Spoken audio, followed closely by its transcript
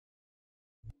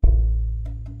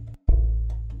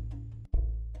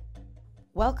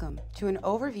Welcome to an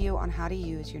overview on how to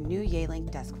use your new Yealink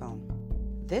desk phone.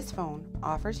 This phone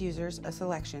offers users a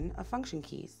selection of function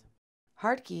keys.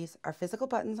 Hard keys are physical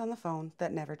buttons on the phone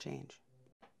that never change.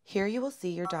 Here you will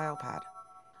see your dial pad.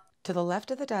 To the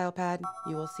left of the dial pad,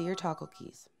 you will see your toggle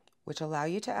keys, which allow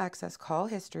you to access call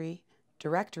history,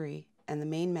 directory, and the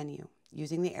main menu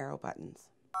using the arrow buttons.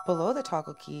 Below the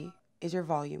toggle key is your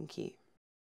volume key.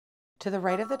 To the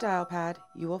right of the dial pad,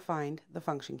 you will find the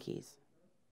function keys: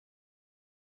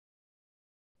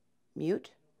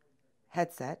 mute,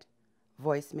 headset,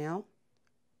 voicemail,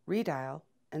 redial,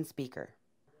 and speaker.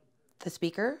 The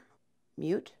speaker,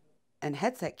 mute, and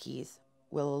headset keys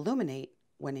will illuminate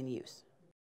when in use.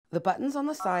 The buttons on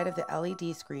the side of the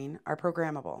LED screen are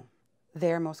programmable.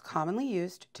 They are most commonly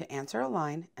used to answer a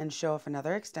line and show if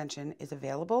another extension is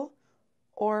available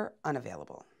or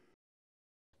unavailable.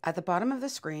 At the bottom of the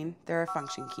screen, there are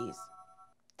function keys.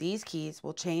 These keys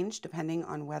will change depending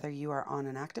on whether you are on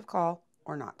an active call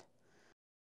or not.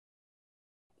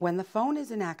 When the phone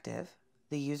is inactive,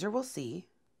 the user will see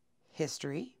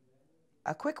history,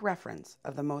 a quick reference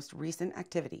of the most recent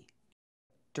activity,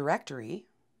 directory,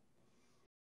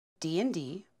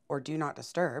 D&D or do not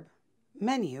disturb,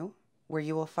 menu, where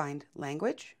you will find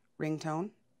language, ringtone,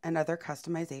 and other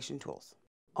customization tools.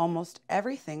 Almost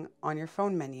everything on your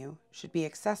phone menu should be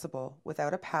accessible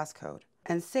without a passcode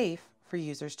and safe for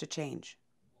users to change.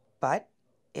 But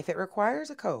if it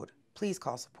requires a code, please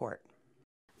call support.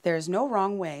 There is no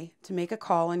wrong way to make a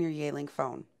call on your Yealink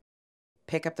phone.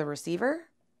 Pick up the receiver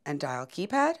and dial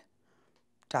keypad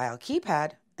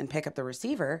and pick up the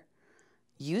receiver,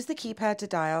 use the keypad to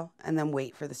dial, and then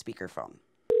wait for the speakerphone.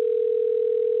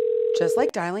 Just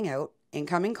like dialing out,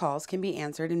 incoming calls can be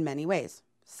answered in many ways,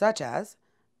 such as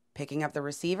picking up the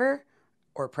receiver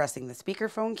or pressing the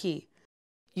speakerphone key.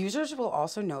 Users will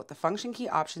also note the function key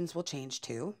options will change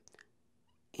to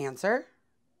answer,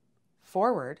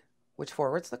 forward, which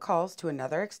forwards the calls to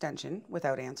another extension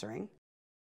without answering,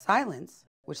 silence,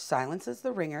 which silences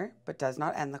the ringer but does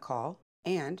not end the call,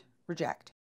 and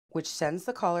reject, which sends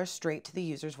the caller straight to the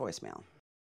user's voicemail.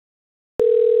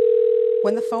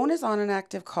 When the phone is on an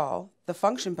active call, the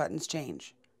function buttons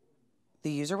change.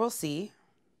 The user will see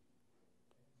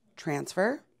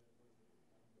transfer,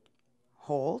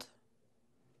 hold,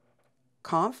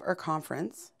 conf or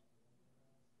conference,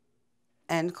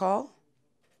 end call.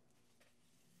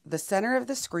 The center of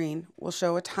the screen will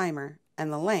show a timer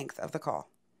and the length of the call.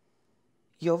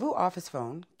 YOVU Office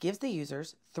Phone gives the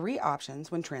users 3 options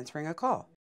when transferring a call.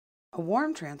 A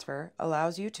warm transfer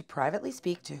allows you to privately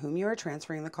speak to whom you are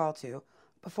transferring the call to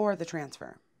before the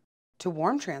transfer. To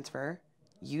warm transfer,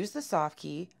 use the soft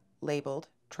key labeled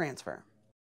transfer.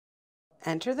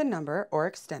 Enter the number or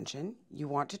extension you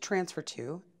want to transfer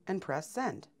to and press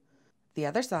send. The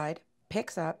other side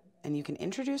picks up and you can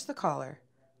introduce the caller.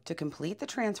 To complete the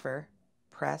transfer,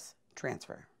 press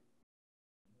transfer.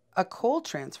 A cold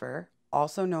transfer,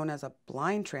 also known as a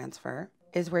blind transfer,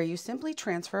 is where you simply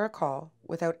transfer a call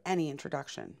without any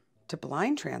introduction. To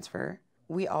blind transfer,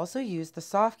 we also use the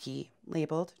soft key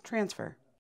labeled transfer.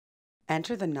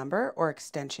 Enter the number or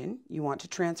extension you want to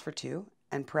transfer to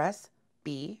and press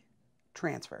B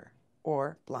transfer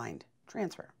or blind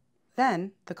transfer.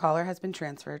 Then the caller has been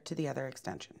transferred to the other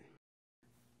extension.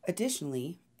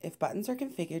 Additionally, if buttons are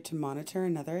configured to monitor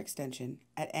another extension,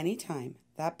 at any time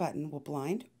that button will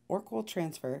blind or cold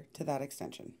transfer to that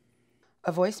extension.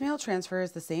 A voicemail transfer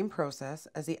is the same process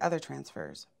as the other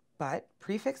transfers, but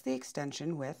prefix the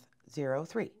extension with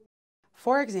 03.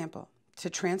 For example, to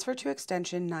transfer to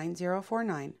extension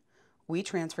 9049, we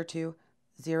transfer to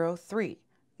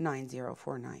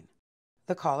 039049.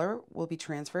 The caller will be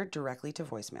transferred directly to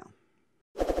voicemail.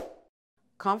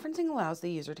 Conferencing allows the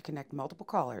user to connect multiple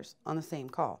callers on the same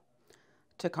call.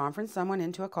 To conference someone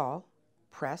into a call,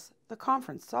 press the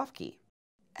conference soft key.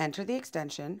 Enter the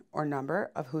extension or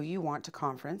number of who you want to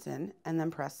conference in and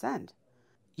then press send.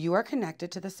 You are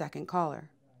connected to the second caller.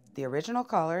 The original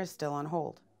caller is still on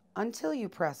hold until you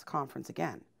press conference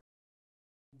again.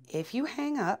 If you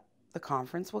hang up, the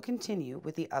conference will continue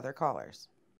with the other callers.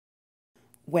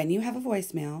 When you have a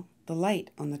voicemail, the light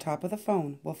on the top of the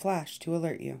phone will flash to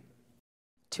alert you.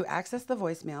 To access the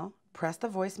voicemail, press the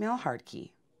voicemail hard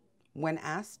key. When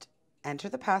asked, enter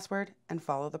the password and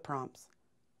follow the prompts.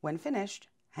 When finished,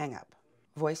 hang up.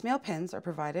 Voicemail pins are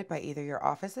provided by either your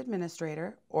office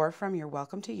administrator or from your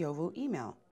Welcome to YOVU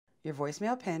email. Your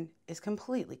voicemail pin is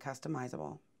completely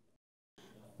customizable.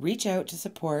 Reach out to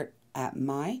support at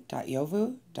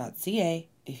my.yovu.ca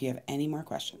if you have any more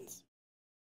questions.